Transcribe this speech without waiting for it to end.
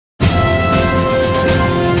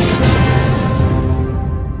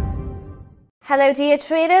Hello dear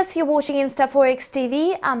traders, you're watching InstаФорекс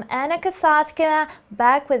TV. I'm Anna Kasatkina,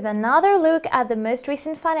 back with another look at the most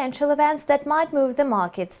recent financial events that might move the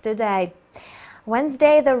markets today.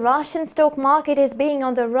 Wednesday, the Russian stock market is being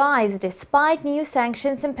on the rise despite new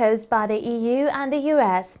sanctions imposed by the EU and the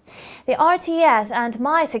US. The RTS and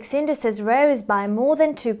MY6 indices rose by more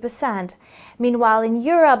than 2%. Meanwhile, in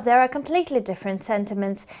Europe, there are completely different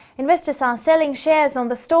sentiments. Investors are selling shares on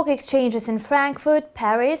the stock exchanges in Frankfurt,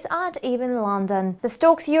 Paris and even London. The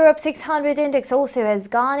Stoxx Europe 600 index also has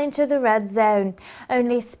gone into the red zone.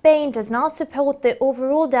 Only Spain does not support the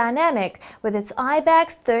overall dynamic, with its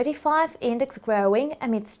IBEX 35 index growing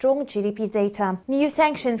amid strong GDP data. New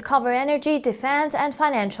sanctions cover energy, defense and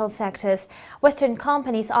financial sectors. Western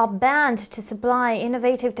companies are banned to supply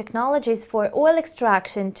innovative technologies for oil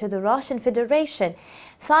extraction to the Russian Federation.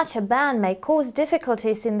 Such a ban may cause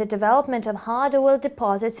difficulties in the development of hard oil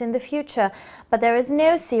deposits in the future, but there is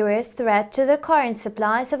no serious threat to the current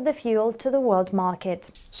supplies of the fuel to the world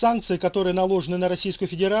market. The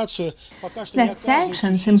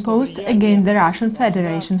sanctions imposed against the Russian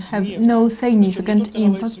Federation have no significant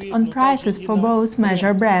impact on prices for both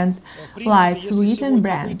major brands, light sweet and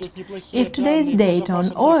Brent. If today's data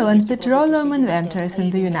on oil and petroleum inventories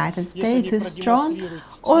in the United States is strong,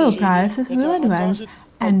 oil prices will advance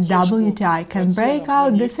and WTI can break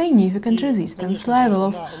out the significant resistance level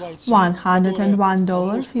of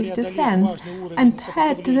 $101.50 and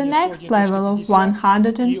head to the next level of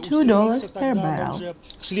 $102 per barrel.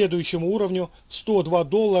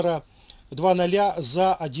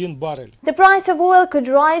 The price of oil could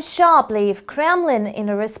rise sharply if Kremlin, in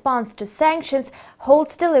a response to sanctions,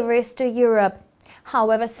 halts deliveries to Europe.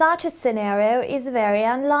 However, such a scenario is very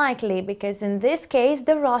unlikely because in this case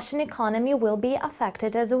the Russian economy will be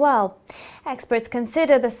affected as well. Experts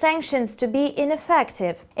consider the sanctions to be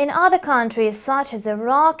ineffective. In other countries such as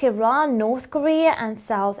Iraq, Iran, North Korea and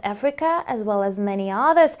South Africa, as well as many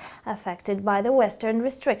others affected by the Western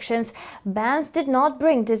restrictions, bans did not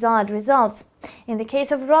bring desired results. In the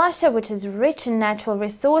case of Russia, which is rich in natural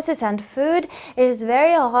resources and food, it is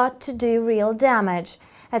very hard to do real damage.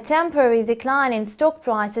 A temporary decline in stock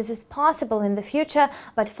prices is possible in the future,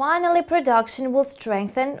 but finally production will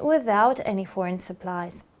strengthen without any foreign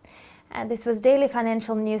supplies. And this was daily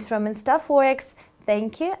financial news from InstаФорекс.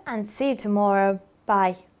 Thank you and see you tomorrow.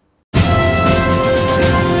 Bye.